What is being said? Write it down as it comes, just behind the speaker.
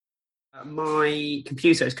My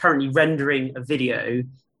computer is currently rendering a video,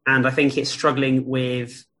 and I think it's struggling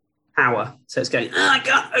with power. So it's going, I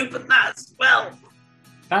can't open that as well.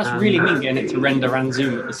 That's really mean getting it to render and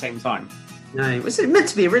zoom at the same time. No, it's meant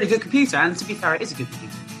to be a really good computer, and to be fair, it is a good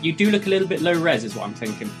computer. You do look a little bit low res, is what I'm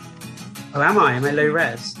thinking. Oh, am I? Am I low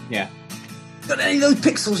res? Yeah. Got any of those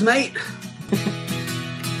pixels, mate?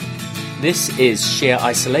 This is Sheer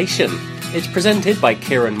Isolation. It's presented by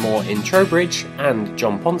Kieran Moore in Trowbridge and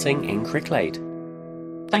John Ponting in Cricklade.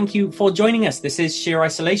 Thank you for joining us. This is Sheer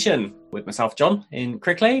Isolation with myself, John, in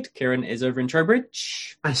Cricklade. Kieran is over in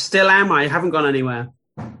Trowbridge. I still am. I haven't gone anywhere.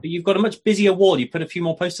 But you've got a much busier wall. You put a few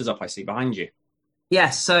more posters up, I see, behind you.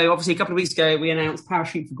 Yes, so obviously a couple of weeks ago we announced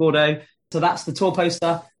Parachute for Gordo. So that's the tour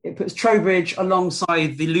poster. It puts Trowbridge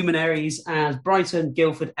alongside the luminaries as Brighton,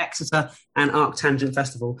 Guildford, Exeter and Arctangent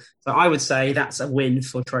Festival. So I would say that's a win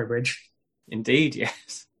for Trowbridge. Indeed,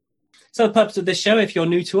 yes. So the purpose of this show, if you're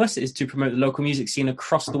new to us, is to promote the local music scene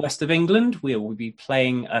across the west of England. We will be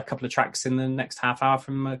playing a couple of tracks in the next half hour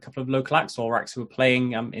from a couple of local acts or acts who are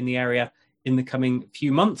playing in the area in the coming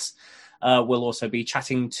few months. We'll also be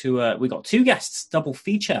chatting to, we've got two guests, double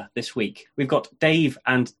feature this week. We've got Dave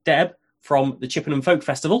and Deb from the Chippenham Folk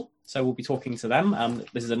Festival. So we'll be talking to them.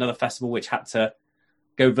 This is another festival which had to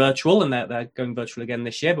go virtual, and they're going virtual again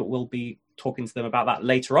this year, but we'll be talking to them about that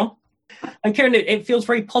later on. And Kieran, it feels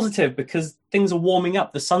very positive because things are warming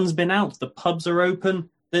up. The sun's been out, the pubs are open.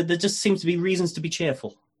 There just seems to be reasons to be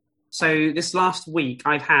cheerful. So this last week,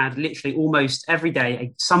 I've had literally almost every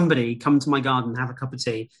day somebody come to my garden and have a cup of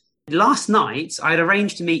tea. Last night, I had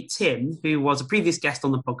arranged to meet Tim, who was a previous guest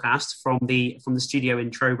on the podcast from the studio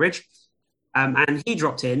in Trowbridge. And he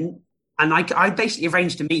dropped in, and I basically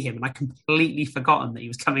arranged to meet him, and I completely forgotten that he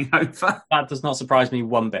was coming over. That does not surprise me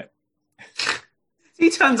one bit. He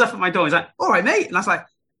turns up at my door. He's like, all right, mate. And I was like,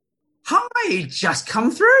 hi, just come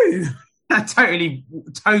through. I totally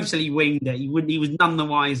winged it. He was none the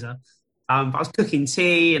wiser. But I was cooking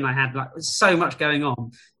tea and I had so much going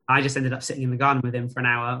on. I just ended up sitting in the garden with him for an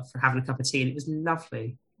hour for having a cup of tea, and it was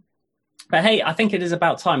lovely. But hey, I think it is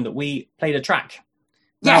about time that we played a track.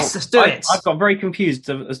 Yes, let's do it. I've got very confused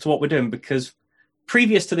as to what we're doing because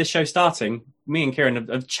previous to this show starting, me and Kieran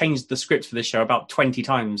have changed the script for this show about 20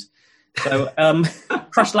 times. So,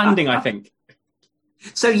 Crash Landing, I think.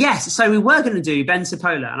 So, yes. So we were going to do Ben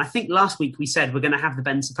Cipolla. And I think last week we said we're going to have the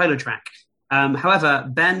Ben Cipolla track. However,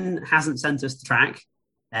 Ben hasn't sent us the track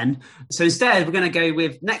then. So instead, we're going to go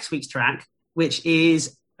with next week's track, which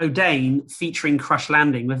is O'Dane featuring Crash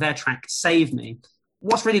Landing with their track Save Me.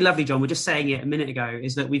 What's really lovely, John, we're just saying it a minute ago,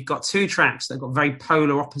 is that we've got two tracks that have got very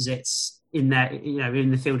polar opposites in their,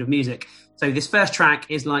 in the field of music. So this first track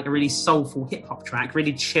is like a really soulful hip hop track,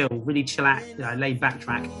 really chill out, laid back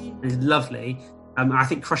track. And it's lovely. I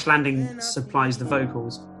think Crash Landing supplies the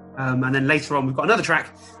vocals. And then later on, we've got another track,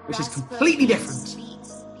 which is completely different.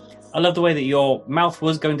 I love the way that your mouth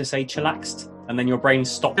was going to say chillaxed, and then your brain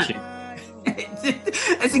stopped you.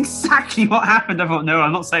 It's exactly what happened. I thought, no,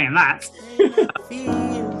 I'm not saying that.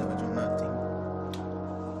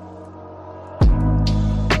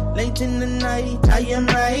 Late in the night, I am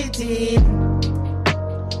writing.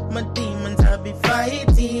 My demons I be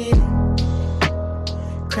fighting.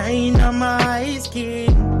 Crying on my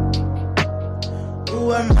skin.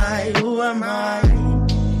 Who am I? Who am I?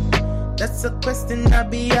 That's a question I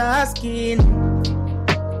be asking.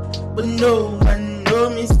 But no one know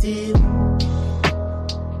me still.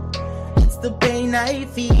 It's the pain I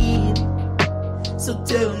feel. So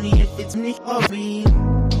tell me if it's me or real.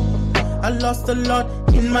 I lost a lot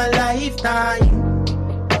in my lifetime.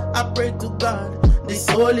 I pray to God, this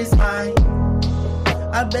soul is mine.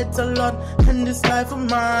 I bet a lot in this life of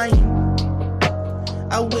mine.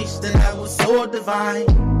 I wish that I was so divine.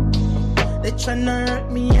 They tryna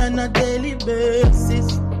hurt me on a daily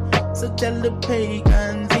basis. So tell the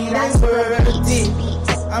pagans it ain't worth it.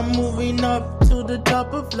 I'm moving up to the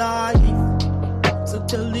top of life. So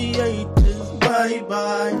tell the haters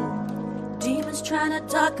bye-bye. Demons trying to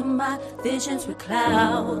darken my visions with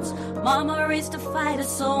clouds. Mama raised a fighter,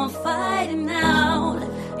 so I'm fighting out.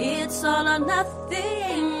 It's all or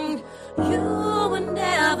nothing. You will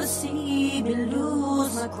never see me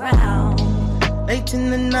lose my ground. Late in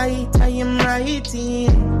the night, I am writing.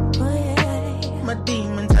 Oh, yeah. My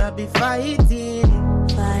demons I be fighting.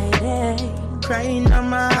 Crying on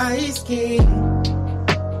my skin.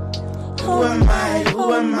 Who am I?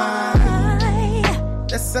 Who am I?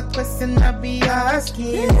 That's a question I be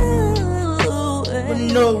asking. But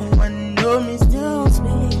no one knows me still.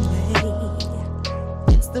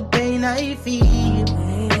 It's the pain I feel.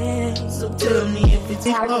 So tell me if it's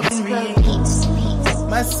fucking real.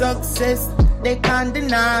 My success, they can't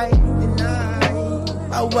deny.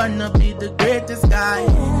 I wanna be the greatest guy.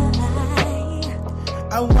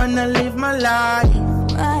 I wanna live my life.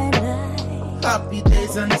 Happy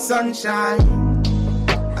days and sunshine.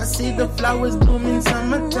 I see the flowers bloom in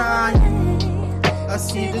summertime. I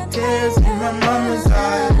see the tears in my mama's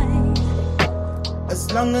eyes.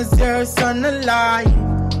 As long as there's sun alive,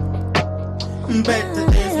 better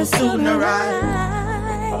days will soon arrive.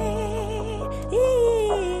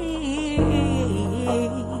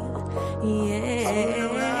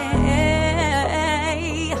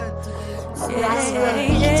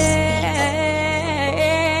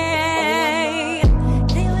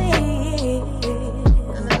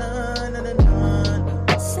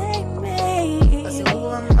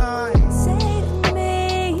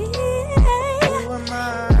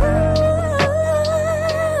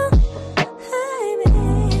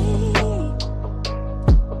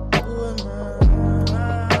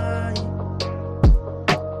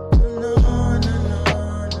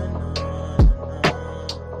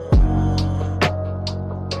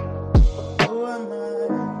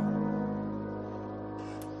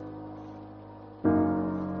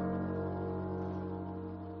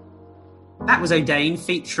 That was O'Dane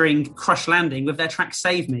featuring Crush Landing with their track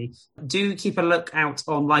Save Me. Do keep a look out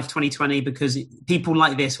on Live 2020 because people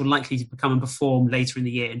like this will likely to come and perform later in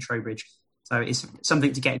the year in Trowbridge. So it's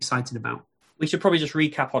something to get excited about. We should probably just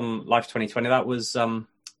recap on Live 2020. That was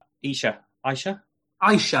Aisha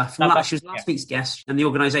from she was last week's guest, and the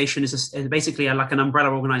organisation is basically like an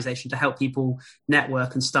umbrella organisation to help people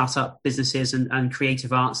network and start up businesses and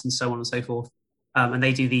creative arts and so on and so forth. And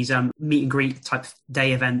they do these meet and greet type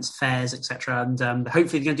day events, fairs, etc. And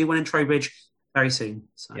hopefully they're going to do one in Trowbridge very soon.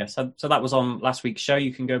 So that was on last week's show.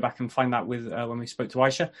 You can go back and find that with when we spoke to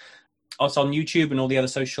Aisha. Also on YouTube and all the other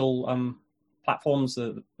social platforms,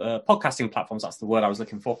 podcasting platforms. That's the word I was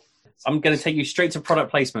looking for. I'm going to take you straight to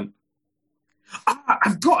product placement.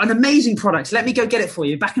 I've got an amazing product. Let me go get it for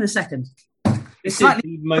you. Back in a second. This is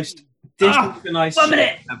the most disorganized show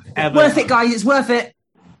ever. Worth it, guys. It's worth it.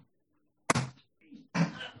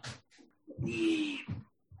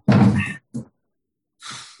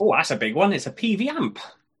 Oh, that's a big one. It's a PV amp.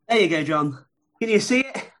 There you go, John. Can you see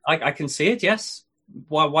it? I can see it, yes.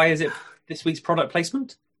 Why is it this week's product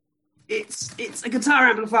placement? It's a guitar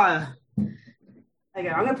amplifier. There you go.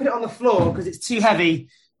 I'm going to put it on the floor because it's too heavy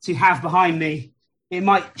to have behind me. It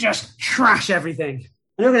might just trash everything.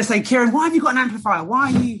 And you're going to say, Kieran, why have you got an amplifier?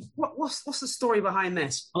 Why are you... What's the story behind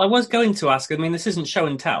this? Well, I was going to ask. I mean, this isn't show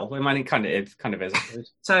and tell. I mean, it kind of is.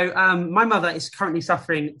 So my mother is currently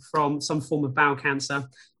suffering from some form of bowel cancer,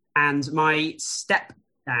 and my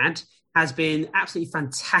stepdad has been absolutely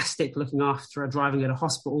fantastic looking after her, driving her to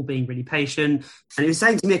hospital, being really patient. And he was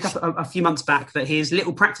saying to me a few months back that his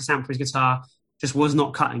little practice amp for his guitar just was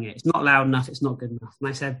not cutting it. It's not loud enough. It's not good enough. And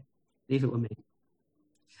I said, leave it with me.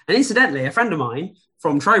 And incidentally, a friend of mine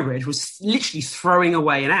from Trowbridge was literally throwing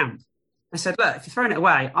away an amp. I said, look, if you're throwing it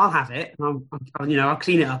away, I'll have it. And I'll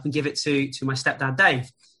clean it up and give it to my stepdad,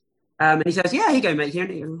 Dave. And he says, yeah, here you go, mate.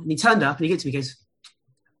 And he turned up and he gets to me, he goes,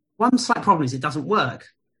 one slight problem is it doesn't work.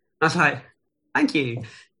 And I was like, thank you.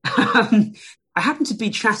 I happened to be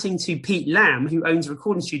chatting to Pete Lamb, who owns a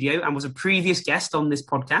recording studio and was a previous guest on this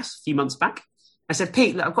podcast a few months back. I said,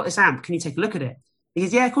 Pete, look, I've got this amp. Can you take a look at it? He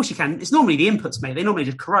goes, yeah, of course you can. It's normally the inputs, mate. They normally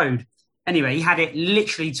just corrode. Anyway, he had it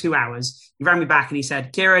literally 2 hours. He rang me back and he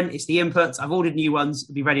said, Kieran, it's the inputs. I've ordered new ones.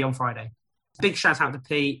 It'll be ready on Friday. Big shout out to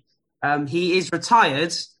Pete. He is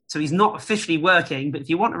retired, so he's not officially working. But if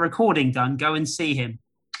you want a recording done, go and see him.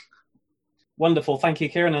 Wonderful. Thank you,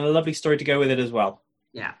 Kieran. And a lovely story to go with it as well.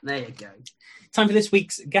 Yeah, there you go. Time for this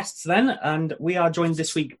week's guests then. And we are joined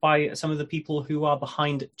this week by some of the people who are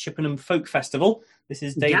behind Chippenham Folk Festival. This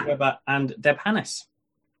is Dave Webber and Deb Hannis.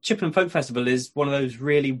 Chippenham Folk Festival is one of those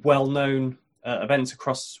really well-known events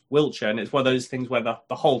across Wiltshire, and it's one of those things where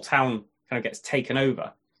the whole town kind of gets taken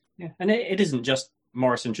over. Yeah, and it isn't just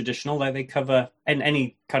Morrison traditional. They cover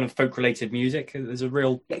any kind of folk-related music. There's a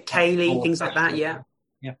real... Ceilidh, things like that, yeah.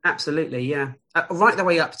 Yeah, absolutely, yeah. Right the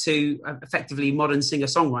way up to effectively modern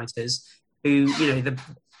singer-songwriters who, the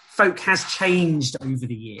folk has changed over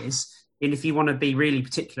the years. And if you want to be really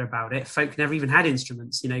particular about it, folk never even had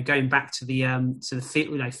instruments. going back to the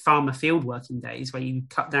field, farmer field working days where you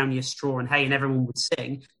cut down your straw and hay and everyone would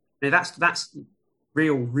sing. That's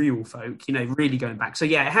real folk. Really going back. So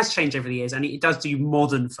yeah, it has changed over the years, and it does do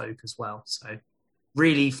modern folk as well. So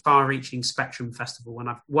really far-reaching spectrum festival, and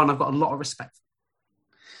I've got a lot of respect for.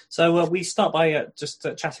 So we start by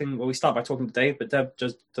chatting. Well, we start by talking to Dave, but Deb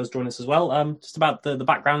does join us as well. Just about the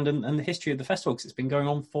background and the history of the festival, because it's been going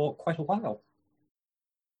on for quite a while.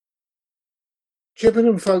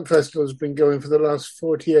 Chippenham Folk Festival has been going for the last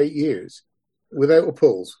 48 years without a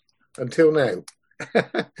pause until now.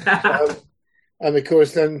 And of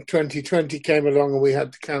course, then 2020 came along and we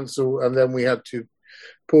had to cancel, and then we had to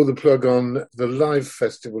pull the plug on the live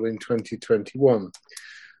festival in 2021.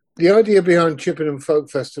 The idea behind Chippenham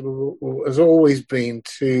Folk Festival has always been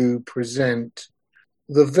to present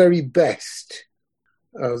the very best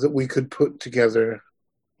that we could put together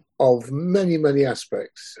of many, many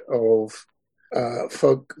aspects of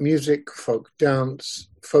folk music, folk dance,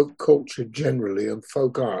 folk culture generally, and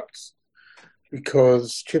folk arts.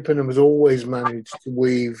 Because Chippenham has always managed to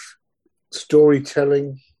weave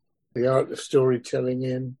storytelling, the art of storytelling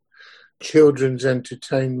in, children's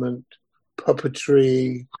entertainment,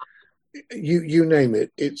 puppetry, you name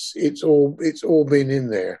it. It's all been in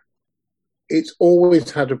there. It's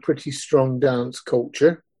always had a pretty strong dance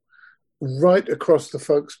culture right across the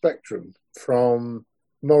folk spectrum, from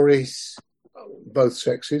Morris, both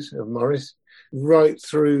sexes of Morris, right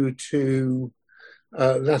through to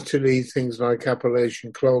latterly, things like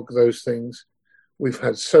Appalachian Clog, those things. We've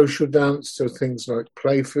had social dance, so things like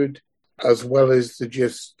Playford, as well as the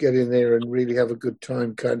just get in there and really have a good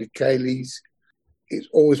time kind of Kayleys. It's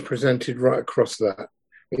always presented right across that.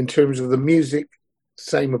 In terms of the music,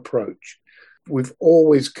 same approach. We've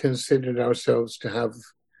always considered ourselves to have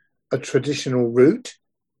a traditional route,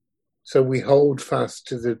 so we hold fast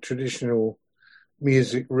to the traditional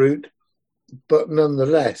music route, but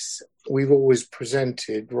nonetheless, we've always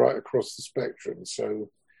presented right across the spectrum.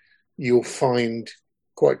 So you'll find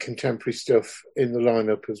quite contemporary stuff in the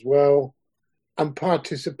lineup as well. And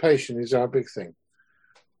participation is our big thing.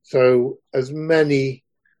 So as many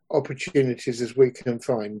opportunities as we can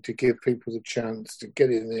find to give people the chance to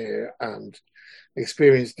get in there and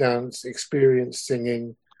experience dance, experience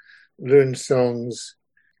singing, learn songs,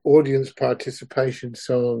 audience participation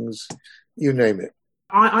songs, you name it.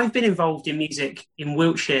 I've been involved in music in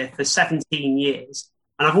Wiltshire for 17 years,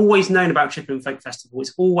 and I've always known about Chippenham Folk Festival.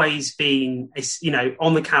 It's always been,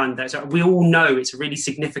 on the calendar. So we all know it's a really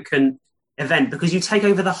significant event because you take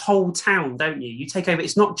over the whole town, don't you? You take over.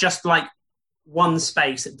 It's not just like one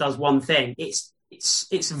space that does one thing. It's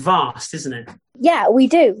vast, isn't it? Yeah, we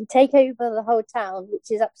do. We take over the whole town, which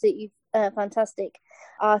is absolutely fantastic.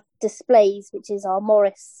 Our displays, which is our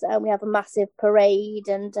Morris, we have a massive parade,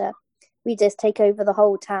 and we just take over the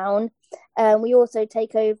whole town. We also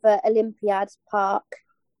take over Olympiad Park.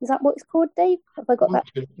 Is that what it's called, Dave? Have I got that?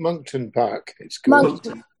 Moncton Park, it's called.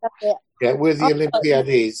 Moncton, that's it. Yeah, where the Olympiad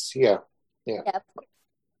is, yeah.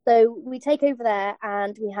 So we take over there,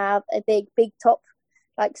 and we have a big top,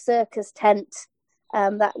 like, circus tent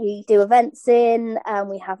that we do events in, and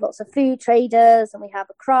we have lots of food traders, and we have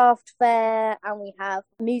a craft fair, and we have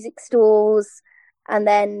music stalls. And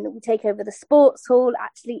then we take over the sports hall,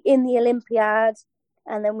 actually in the Olympiad.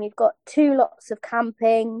 And then we've got 2 lots of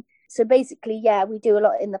camping. So basically, we do a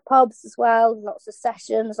lot in the pubs as well. Lots of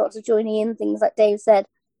sessions, lots of joining in, things like Dave said.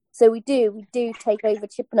 So we do take over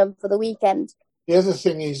Chippenham for the weekend. The other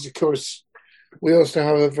thing is, of course, we also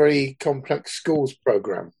have a very complex schools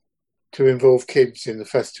programme to involve kids in the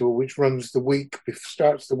festival, which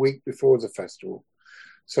starts the week before the festival.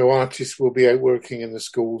 So artists will be out working in the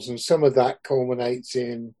schools, and some of that culminates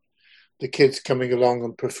in the kids coming along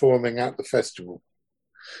and performing at the festival.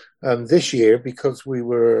 This year, because we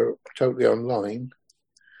were totally online,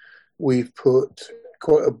 we've put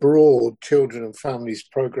quite a broad children and families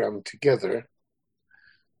programme together,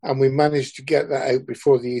 and we managed to get that out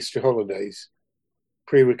before the Easter holidays,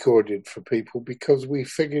 pre-recorded for people, because we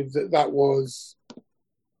figured that was,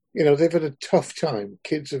 they've had a tough time.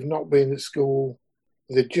 Kids have not been at school.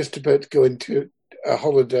 They're just about to go into a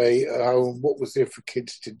holiday at home. What was there for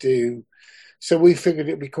kids to do? So we figured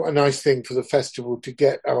it'd be quite a nice thing for the festival to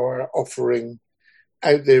get our offering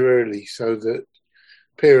out there early so that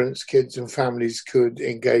parents, kids and families could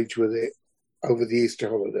engage with it over the Easter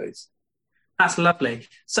holidays. That's lovely.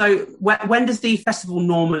 So when does the festival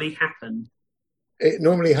normally happen? It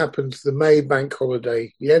normally happens the May bank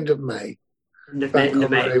holiday, the end of May. Bank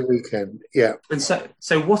holiday weekend, yeah. And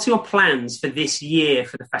so what are your plans for this year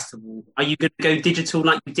for the festival? Are you going to go digital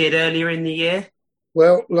like you did earlier in the year?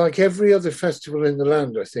 Well, like every other festival in the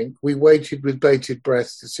land, I think, we waited with bated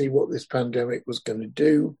breath to see what this pandemic was going to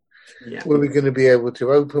do. Yeah. Were we going to be able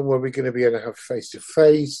to open? Were we going to be able to have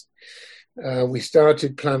face-to-face? We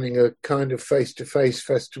started planning a kind of face-to-face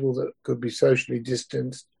festival that could be socially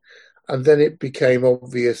distanced. And then it became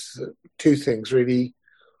obvious that 2 things, really.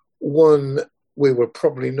 One, we were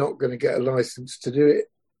probably not going to get a license to do it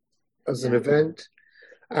as an event.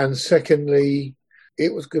 And secondly,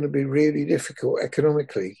 it was going to be really difficult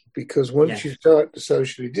economically, because once you start to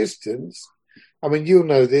socially distance, I mean, you'll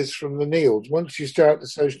know this from the Neils. Once you start to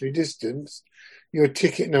socially distance, your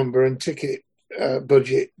ticket number and ticket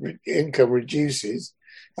budget income reduces,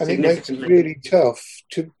 and it makes it really tough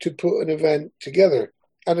to put an event together.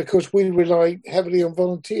 And of course, we rely heavily on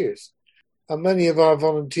volunteers, and many of our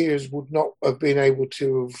volunteers would not have been able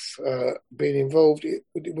to have been involved. It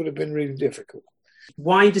would have been really difficult.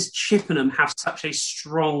 Why does Chippenham have such a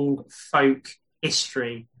strong folk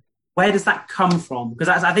history? Where does that come from?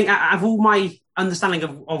 Because I think out of all my understanding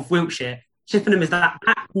of Wiltshire, Chippenham is that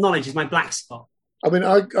knowledge is my black spot. I mean,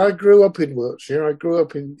 I grew up in Wiltshire. I grew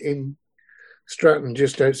up in Stratton,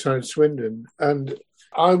 just outside Swindon, and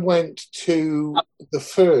I went to the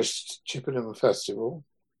first Chippenham Festival,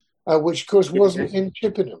 which of course wasn't in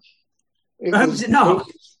Chippenham. Was it not?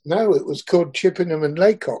 No, it was called Chippenham and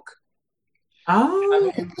Laycock.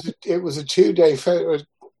 Oh. And it was a 2-day festival.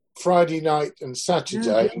 Friday night and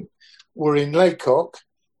Saturday were in Laycock,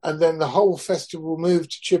 and then the whole festival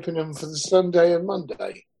moved to Chippenham for the Sunday and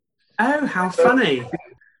Monday. Oh, how funny.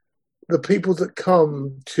 The people that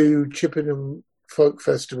come to Chippenham Folk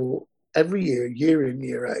Festival every year, year in,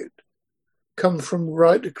 year out, come from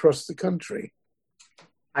right across the country.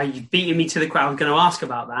 You've beaten me to the crowd. I'm going to ask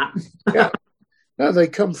about that. Yeah. No, they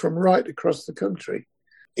come from right across the country.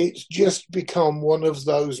 It's just become one of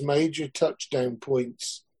those major touchdown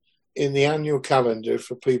points in the annual calendar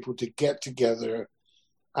for people to get together.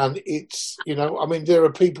 And it's, I mean, there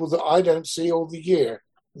are people that I don't see all the year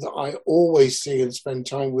that I always see and spend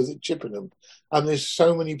time with at Chippenham. And there's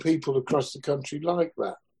so many people across the country like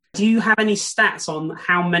that. Do you have any stats on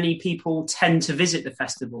how many people tend to visit the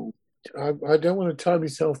festival? I don't want to tie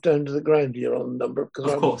myself down to the ground here on the number,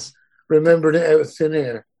 because of course, I'm remembering it out of thin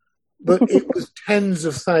air. But it was tens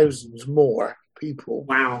of thousands more people.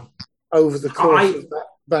 Wow. Over the course of that.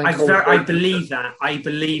 I believe that.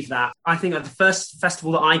 I think that the first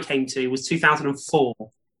festival that I came to was 2004.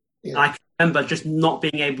 Yeah. I can remember just not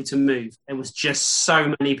being able to move. There was just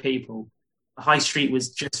so many people. The high street was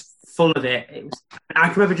just full of it. I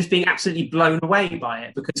can remember just being absolutely blown away by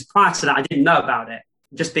it, because prior to that, I didn't know about it.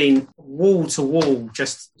 Just being wall to wall,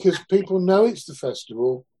 just... Because people know it's the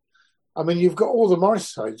festival. I mean, you've got all the Morris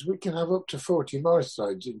sides. We can have up to 40 Morris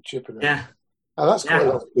sides in Chippenham. Yeah. And that's quite a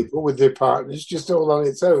lot of people with their partners, just all on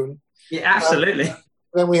its own. Yeah, absolutely.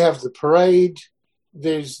 Then we have the parade.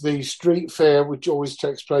 There's the street fair, which always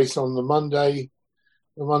takes place on the Sunday.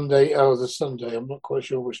 I'm not quite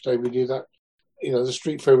sure which day we do that. The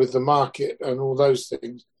street fair with the market and all those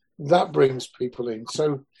things. That brings people in.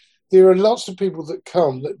 So there are lots of people that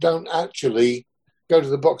come that don't actually go to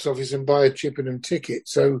the box office and buy a Chippenham ticket.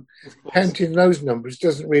 So counting those numbers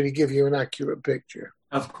doesn't really give you an accurate picture.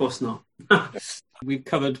 Of course not. We've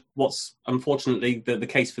covered what's unfortunately the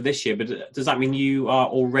case for this year, but does that mean you are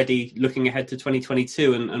already looking ahead to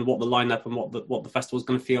 2022 and what the lineup and what the festival is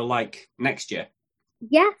going to feel like next year?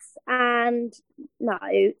 Yes and no.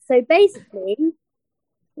 So basically,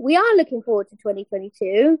 we are looking forward to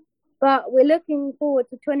 2022, but we're looking forward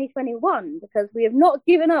to 2021 because we have not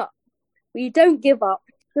given up. We don't give up.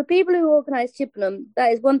 For people who organise Chippenham,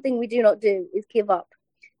 that is one thing we do not do, is give up.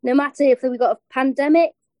 No matter if we've got a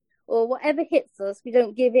pandemic or whatever hits us, we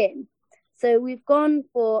don't give in. So we've gone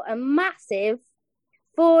for a massive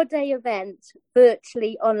 4-day event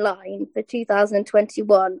virtually online for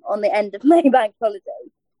 2021 on the end of May Bank holiday.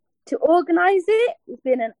 To organise it has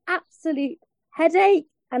been an absolute headache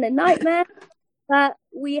and a nightmare, but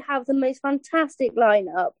we have the most fantastic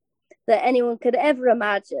lineup that anyone could ever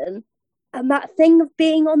imagine. And that thing of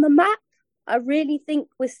being on the map, I really think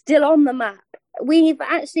we're still on the map. We've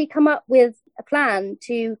actually come up with a plan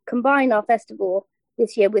to combine our festival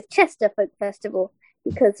this year with Chester Folk Festival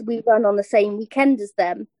because we run on the same weekend as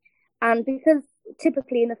them. And because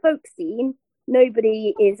typically in the folk scene,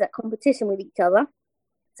 nobody is at competition with each other.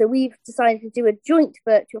 So we've decided to do a joint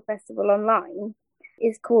virtual festival online.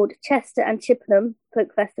 It's called Chester and Chippenham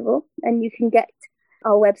Folk Festival. And you can get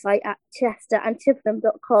our website at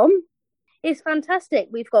chesterandchippenham.com. It's fantastic.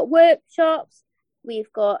 We've got workshops,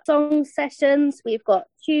 we've got song sessions, we've got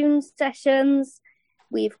tune sessions,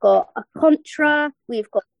 we've got a contra, we've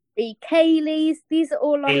got the Kayleys. These are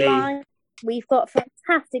all online. We've got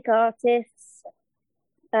fantastic artists.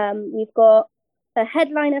 We've got a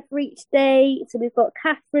headliner for each day. So we've got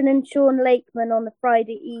Catherine and Sean Lakeman on the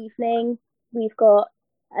Friday evening. We've got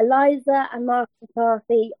Eliza and Mark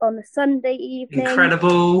McCarthy on the Sunday evening.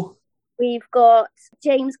 Incredible. We've got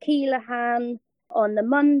James Keelahan on the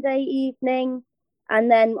Monday evening.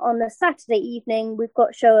 And then on the Saturday evening, we've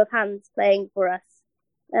got Show of Hands playing for us.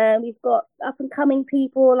 We've got up-and-coming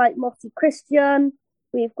people like Mossy Christian.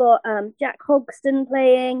 We've got Jack Hogston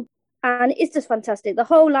playing. And it's just fantastic. The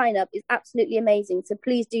whole lineup is absolutely amazing. So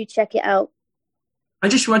please do check it out. I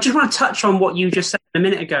just want to touch on what you just said a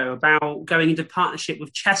minute ago about going into partnership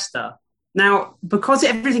with Chester. Now, because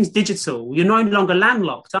everything's digital, you're no longer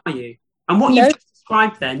landlocked, are you? And what you've just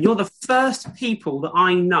described then, you're the first people that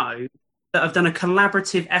I know that have done a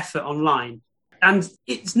collaborative effort online. And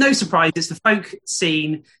it's no surprise, it's the folk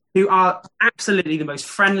scene who are absolutely the most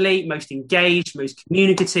friendly, most engaged, most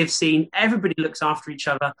communicative scene. Everybody looks after each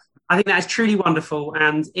other. I think that is truly wonderful.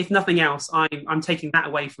 And if nothing else, I'm taking that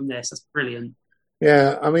away from this. That's brilliant.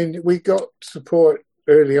 Yeah, I mean, we got support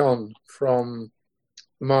early on from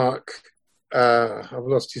Mark, I've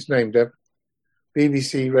lost his name, Deb,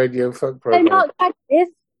 BBC Radio Folk Programme. Mark Radcliffe.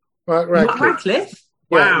 Mark Radcliffe. Mark Radcliffe?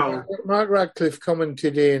 Wow. Yeah, Mark Radcliffe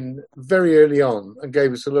commented in very early on and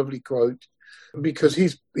gave us a lovely quote, because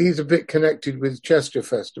he's a bit connected with Chester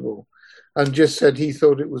Festival, and just said he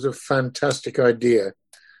thought it was a fantastic idea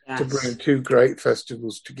to bring two great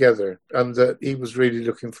festivals together, and that he was really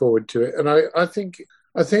looking forward to it. And I think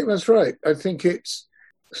that's right. I think it's,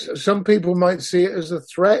 some people might see it as a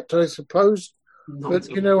threat, I suppose, but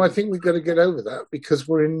I think we've got to get over that, because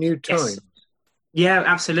we're in new times. Yeah,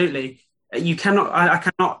 absolutely. You cannot. I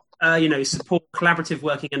cannot. Support collaborative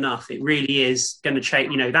working enough. It really is going to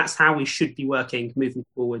change. That's how we should be working moving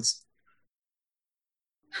forwards.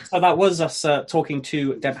 So that was us talking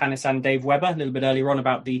to Deb Hannis and Dave Webber a little bit earlier on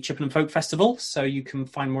about the Chippenham Folk Festival. So you can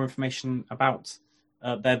find more information about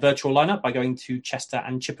their virtual lineup by going to Chester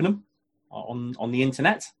and Chippenham on the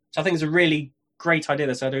internet. So I think it's a really great idea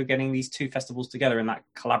that they're getting these two festivals together in that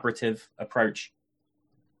collaborative approach.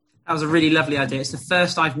 That was a really lovely idea. It's the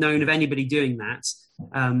first I've known of anybody doing that.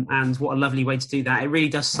 And what a lovely way to do that. It really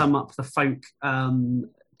does sum up the folk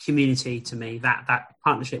community to me, that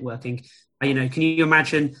partnership working. Can you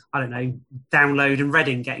imagine, I don't know, Download and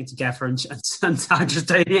Reading getting together and I just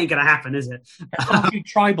don't, it ain't going to happen, is it? Far too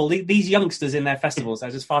tribal. These youngsters in their festivals, they're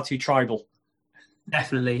just far too tribal.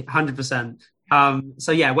 Definitely, 100%.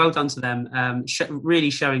 So yeah, well done to them. Really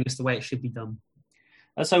showing us the way it should be done.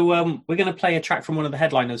 So we're going to play a track from one of the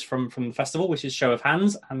headliners from the festival, which is Show of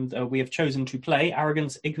Hands, and we have chosen to play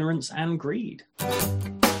Arrogance, Ignorance and Greed.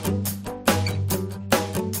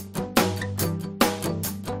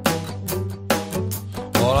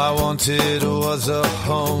 All I wanted was a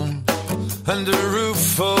home and a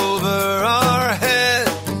roof over our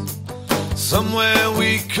heads, somewhere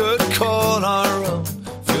we could call our own,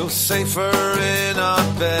 feel safer in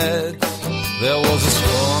our beds. There was a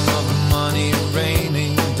storm of money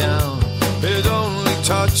raining down, it only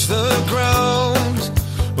touched the ground.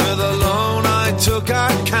 With a loan I took I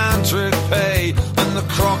can't repay, and the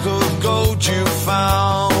crock of gold you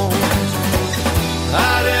found.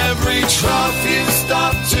 At every trough you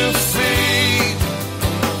stop to feed,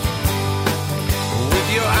 with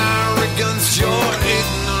your arrogance, your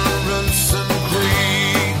ignorance and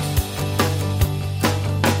greed.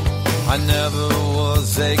 I never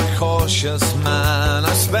was a cautious man,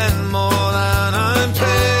 I spend more than I'm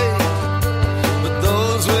paid, but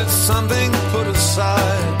those with something put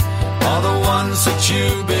aside are the ones that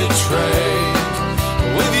you betray.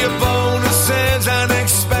 With your bonuses and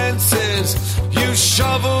expenses you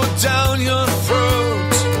shovel down your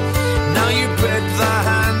throat, now you bid the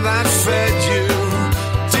hand that fed you.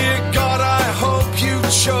 Dear God, I hope you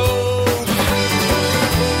choke.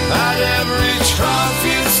 At every trough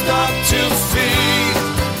you stop to feed,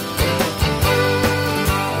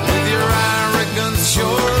 with your arrogance,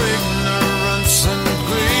 your ignorance and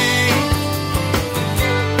greed.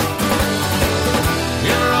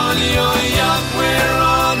 You're on your yacht, we're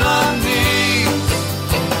on our knees,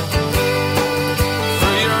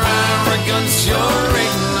 for your arrogance, your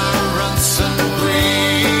ignorance and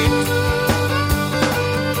greed.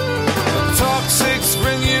 The toxics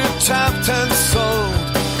bring you tapped and sold,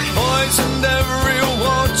 poisoned every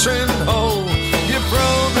watering hole. Your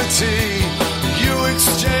probity you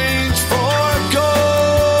exchange for gold.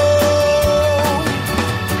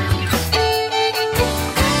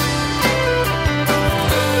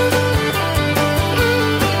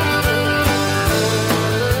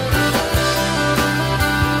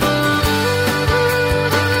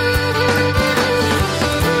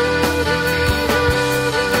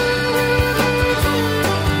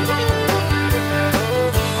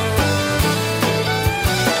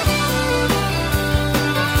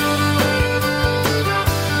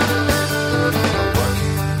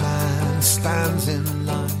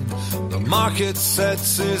 Market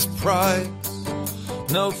sets his price.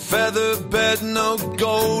 No feather bed, no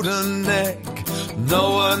golden egg.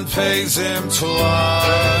 No one pays him twice.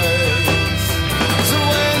 So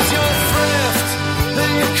where's your thrift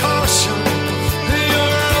and your caution,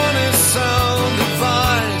 your honest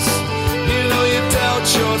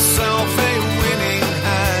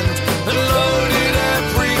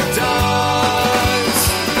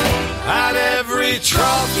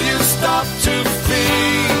stop to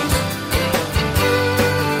feed.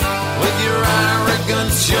 With your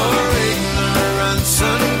arrogance, your ignorance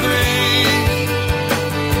and greed.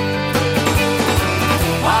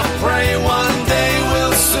 I pray one day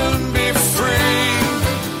we'll soon be free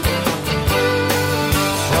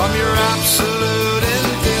from your absolute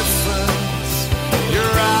indifference, your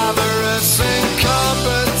avarice,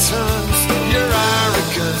 incompetence, your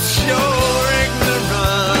arrogance, your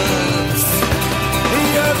ignorance,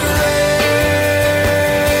 your greed.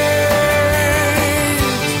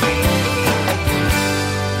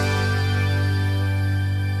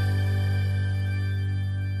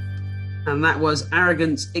 And that was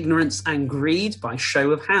Arrogance, Ignorance and Greed by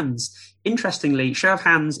Show of Hands. Interestingly, Show of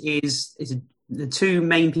Hands is the two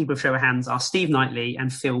main people of Show of Hands are Steve Knightley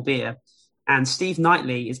and Phil Beer. And Steve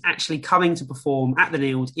Knightley is actually coming to perform at the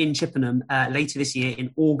Neild in Chippenham later this year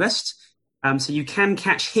in August. So you can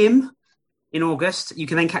catch him in August. You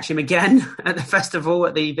can then catch him again at the festival,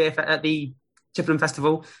 at the Chippenham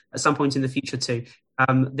Festival at some point in the future too.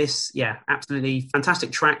 Absolutely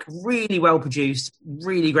fantastic track, really well produced,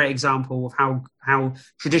 really great example of how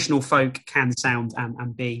traditional folk can sound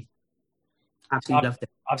and be. Absolutely loved it.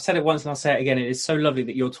 I've said it once and I'll say it again. It is so lovely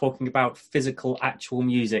that you're talking about physical, actual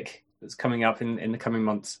music that's coming up in the coming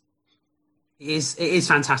months. It is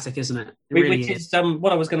fantastic, isn't it? It really is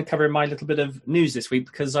what I was going to cover in my little bit of news this week,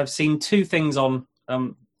 because I've seen two things on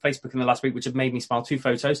Facebook in the last week which have made me smile. Two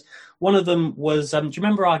photos. One of them was, do you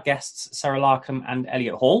remember our guests Sarah Larkham and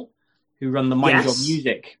Elliot Hall, who run the Mind Your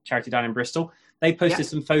Music charity down in Bristol? They posted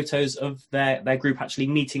some photos of their group actually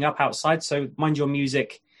meeting up outside. So Mind Your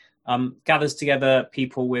Music gathers together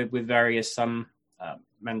people with various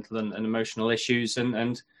mental and emotional issues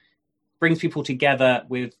and brings people together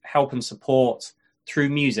with help and support through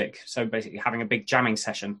music. So basically having a big jamming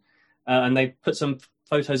session. And they put some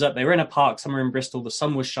photos up. They were in a park somewhere in Bristol. The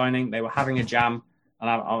sun was shining. They were having a jam. And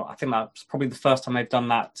I think that's probably the first time they've done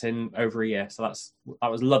that in over a year. So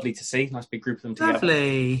that was lovely to see. Nice big group of them together.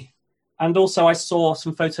 Lovely. And also I saw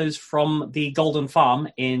some photos from the Golden Farm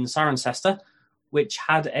in Cirencester, which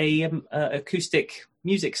had a acoustic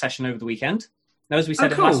music session over the weekend. Now, as we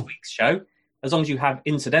said in last week's show, as long as you have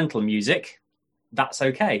incidental music, that's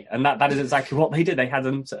okay. And that is exactly what they did. They had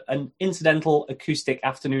an incidental acoustic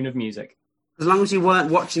afternoon of music. As long as you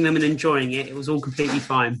weren't watching them and enjoying it, it was all completely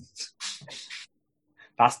fine.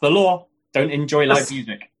 That's the law. Don't enjoy live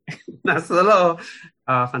music. That's the law.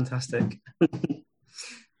 Fantastic.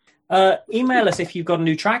 Email us if you've got a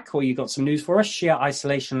new track or you've got some news for us.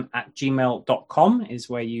 sheerisolation@gmail.com is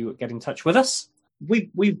where you get in touch with us.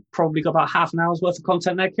 We've probably got about half an hour's worth of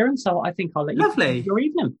content there, Kieran, so I think I'll let you have your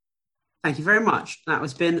evening. Thank you very much. That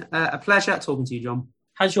has been a pleasure talking to you, John.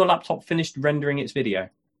 Has your laptop finished rendering its video?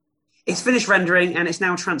 It's finished rendering and it's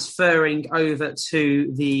now transferring over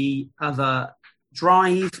to the other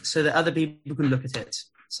drive so that other people can look at it.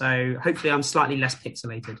 So hopefully I'm slightly less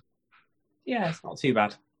pixelated. Yeah, it's not too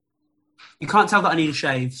bad. You can't tell that I need a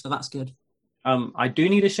shave, so that's good. I do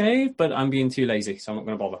need a shave, but I'm being too lazy, so I'm not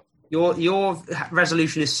going to bother. Your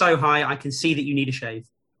resolution is so high, I can see that you need a shave.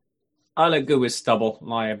 I look good with stubble.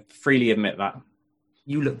 I freely admit that.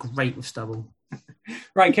 You look great with stubble.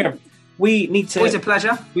 Right, Kieran. We need to. Always a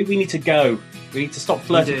pleasure. We need to go. We need to stop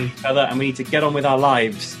flirting with each other, and we need to get on with our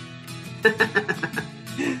lives.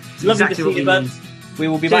 It's lovely to see you, bud. We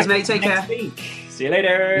will be back mate. Take next care. Week. See you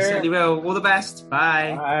later. We certainly will. All the best.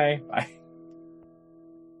 Bye. Bye.